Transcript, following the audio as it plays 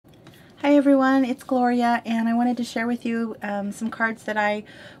Hi everyone, it's Gloria, and I wanted to share with you some cards that I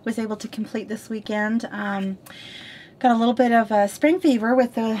was able to complete this weekend. Got a little bit of spring fever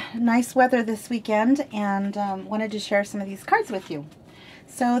with the nice weather this weekend, and wanted to share some of these cards with you.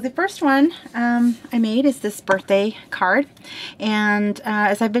 So the first one I made is this birthday card, and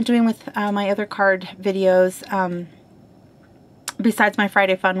as I've been doing with my other card videos, besides my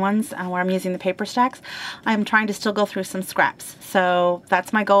Friday Fun ones where I'm using the paper stacks, I'm trying to still go through some scraps. So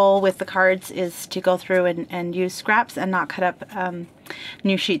that's my goal with the cards, is to go through and use scraps and not cut up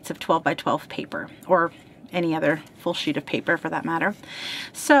new sheets of 12 by 12 paper, or any other full sheet of paper for that matter.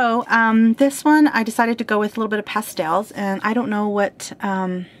 So this one I decided to go with a little bit of pastels, and I don't know what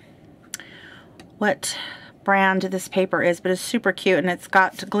brand this paper is, but it's super cute, and it's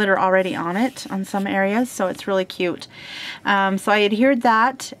got glitter already on it on some areas, so it's really cute. So I adhered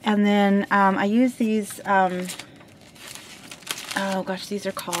that, and then I use these, oh gosh, these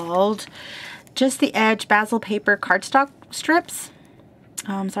are called Just the Edge Basil Paper cardstock strips.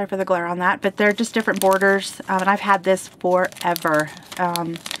 Sorry for the glare on that, but they're just different borders, and I've had this forever.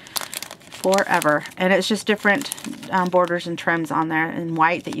 And it's just different borders and trims on there in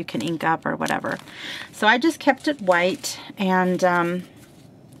white that you can ink up or whatever. So I just kept it white, and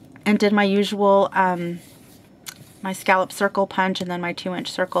did my usual my scallop circle punch, and then my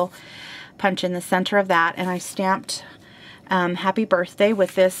 2-inch circle punch in the center of that, and I stamped happy birthday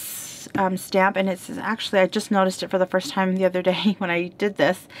with this stamp. And it's actually, I just noticed it for the first time the other day when I did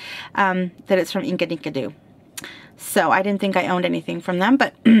this, that it's from Inkadinkado. So I didn't think I owned anything from them,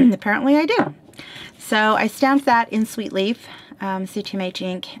 but apparently I do. So I stamped that in Sweet Leaf, CTMH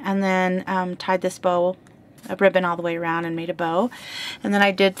ink, and then tied this bow, a ribbon all the way around, and made a bow. And then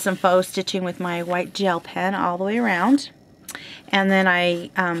I did some faux stitching with my white gel pen all the way around. And then I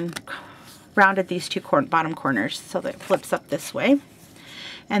rounded these two bottom corners so that it flips up this way.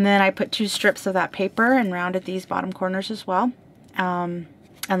 And then I put 2 strips of that paper and rounded these bottom corners as well, and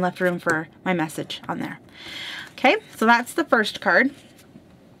left room for my message on there. Okay, so that's the first card.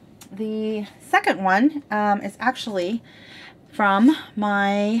 The second one is actually from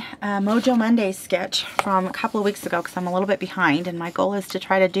my Mojo Monday sketch from a couple of weeks ago, because I'm a little bit behind, and my goal is to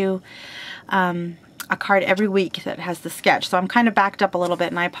try to do a card every week that has the sketch. So I'm kind of backed up a little bit,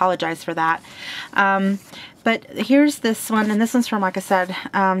 and I apologize for that. But here's this one, and this one's from, like I said,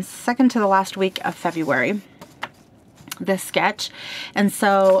 second to the last week of February, this sketch. And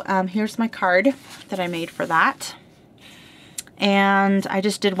so here's my card that I made for that. And I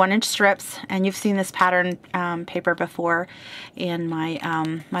just did 1-inch strips, and you've seen this pattern paper before in my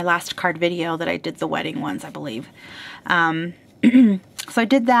my last card video that I did, the wedding ones, I believe. So I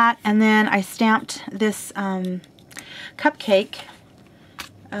did that, and then I stamped this cupcake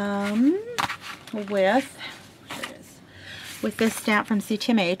with this stamp from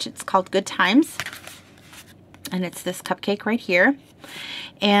CTMH. It's called Good Times, and it's this cupcake right here.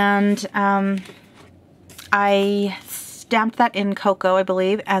 And I stamped that in cocoa, I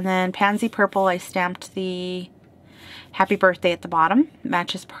believe, and then pansy purple I stamped the happy birthday at the bottom.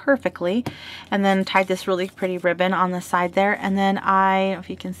 Matches perfectly. And then tied this really pretty ribbon on the side there, and then I don't know if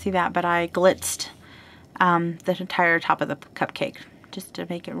you can see that, but I glitzed the entire top of the cupcake just to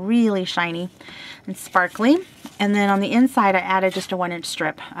make it really shiny and sparkly. And then on the inside I added just a 1-inch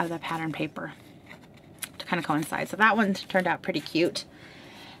strip of the pattern paper to kind of coincide. So that one turned out pretty cute.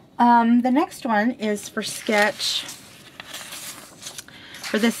 The next one is for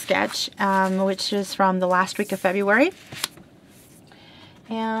this sketch, which is from the last week of February.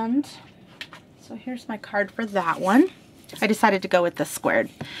 And so here's my card for that one. I decided to go with the squared.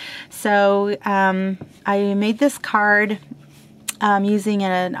 So I made this card using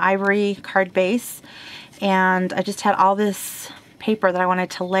an ivory card base, and I just had all this paper that I wanted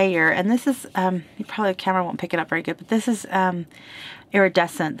to layer. And this is, probably the camera won't pick it up very good, but this is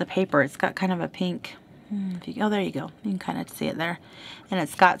iridescent, the paper. It's got kind of a pink, oh, there you go. You can kind of see it there. And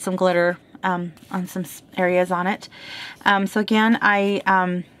it's got some glitter on some areas on it. So again,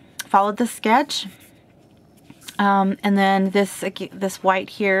 I followed the sketch. And then this white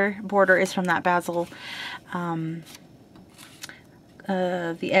here border is from that Basil, the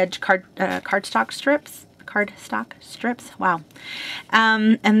edge cardstock strips. Wow.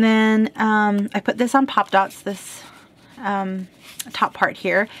 And then I put this on Pop Dots, this top part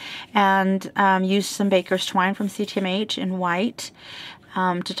here, and used some baker's twine from CTMH in white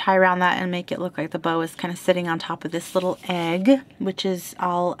to tie around that and make it look like the bow is kind of sitting on top of this little egg, which is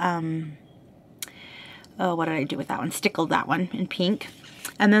all, oh, what did I do with that one? Stickled that one in pink.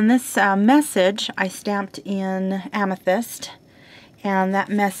 And then this message I stamped in amethyst, and that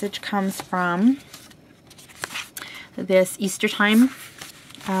message comes from this Easter time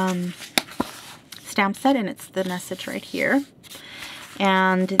stamp set, and it's the message right here.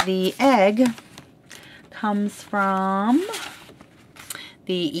 And the egg comes from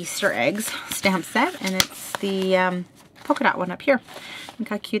the Easter eggs stamp set, and it's the polka dot one up here. Look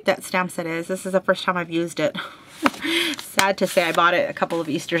how cute that stamp set is. This is the first time I've used it. Sad to say, I bought it a couple of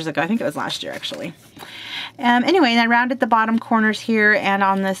Easters ago. I think it was last year, actually. Anyway, and I rounded the bottom corners here and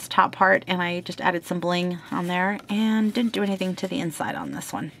on this top part, and I just added some bling on there and didn't do anything to the inside on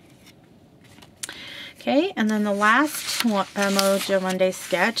this one. Okay, and then the last Mojo Monday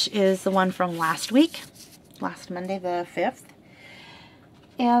sketch is the one from last week, last Monday the 5th.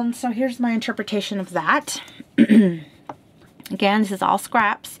 And so here's my interpretation of that. Again, this is all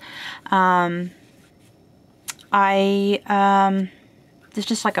scraps. There's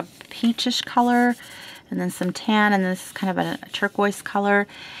just like a peachish color, and then some tan, and this is kind of a turquoise color.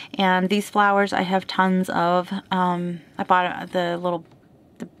 And these flowers I have tons of. I bought the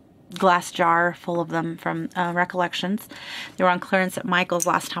glass jar full of them from Recollections. They were on clearance at Michael's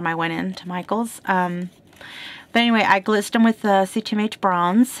last time I went into Michael's. But anyway, I glitzed them with the CTMH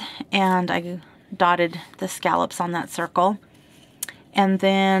bronze, and I dotted the scallops on that circle. And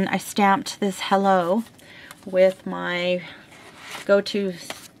then I stamped this hello with my go-to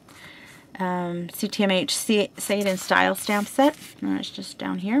CTMH Say It in Style stamp set. And it's just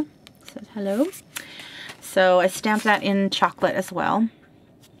down here. It says hello. So I stamped that in chocolate as well.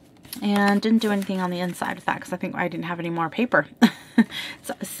 And didn't do anything on the inside with that because I think I didn't have any more paper.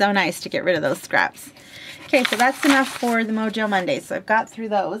 So it's so nice to get rid of those scraps. Okay, so that's enough for the Mojo Monday. So I've got through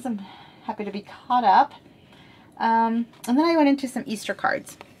those. I'm happy to be caught up. And then I went into some Easter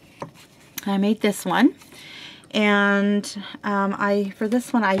cards. I made this one. And for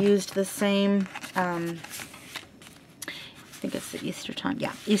this one I used the same, I think it's the Easter time,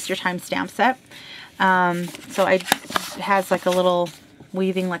 yeah, Easter time stamp set. So it has like a little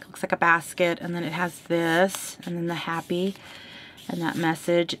weaving, like looks like a basket, and then it has this, and then the happy, and that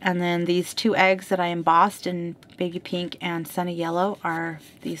message, and then these two eggs that I embossed in baby pink and sunny yellow are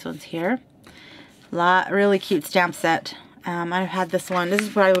these ones here. Really cute stamp set. I've had this one. This is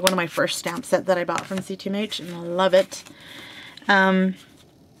probably one of my first stamp set that I bought from CTMH, and I love it. So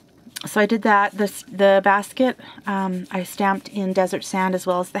I did that. The basket I stamped in desert sand as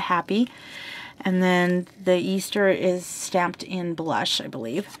well as the happy. And then the Easter is stamped in blush, I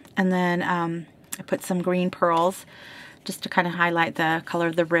believe. And then I put some green pearls just to kind of highlight the color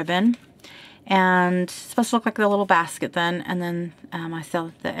of the ribbon. And it's supposed to look like a little basket then. And then I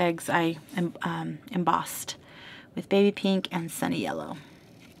saw the eggs I embossed with baby pink and sunny yellow.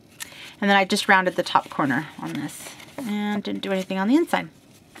 And then I just rounded the top corner on this and didn't do anything on the inside.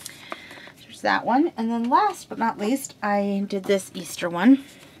 There's that one. And then last but not least, I did this Easter one.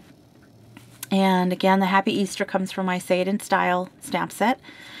 And again, the Happy Easter comes from my Say It in Style stamp set.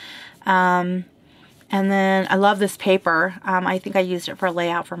 And then I love this paper. I think I used it for a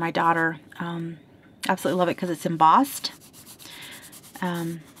layout for my daughter. Absolutely love it because it's embossed.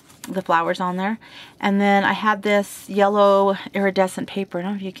 The flowers on there. And then I had this yellow iridescent paper. I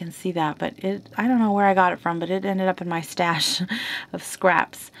don't know if you can see that, but I don't know where I got it from, but it ended up in my stash of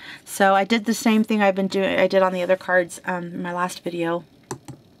scraps. So I did the same thing I did on the other cards in my last video.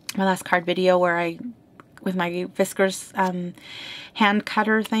 My last card video where with my Fiskars hand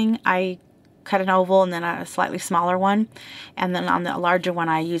cutter thing, I cut an oval and then a slightly smaller one. And then on the larger one,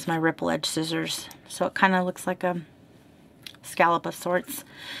 I use my ripple edge scissors. So it kind of looks like a scallop of sorts.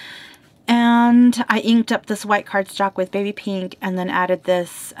 And I inked up this white cardstock with baby pink and then added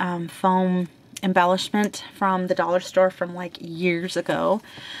this foam embellishment from the dollar store from like years ago.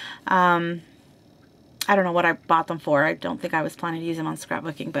 I don't know what I bought them for. I don't think I was planning to use them on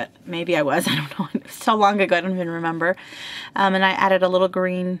scrapbooking, but maybe I was. I don't know. It was so long ago, I don't even remember. And I added a little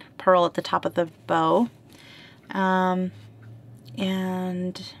green pearl at the top of the bow. And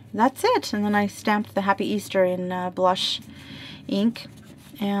that's it. And then I stamped the Happy Easter in blush ink.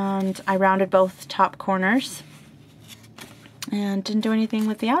 And I rounded both top corners. And didn't do anything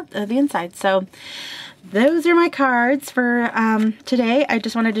with the inside. So those are my cards for today. I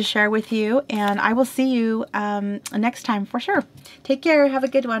just wanted to share with you, and I will see you next time for sure. Take care. Have a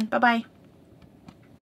good one. Bye-bye.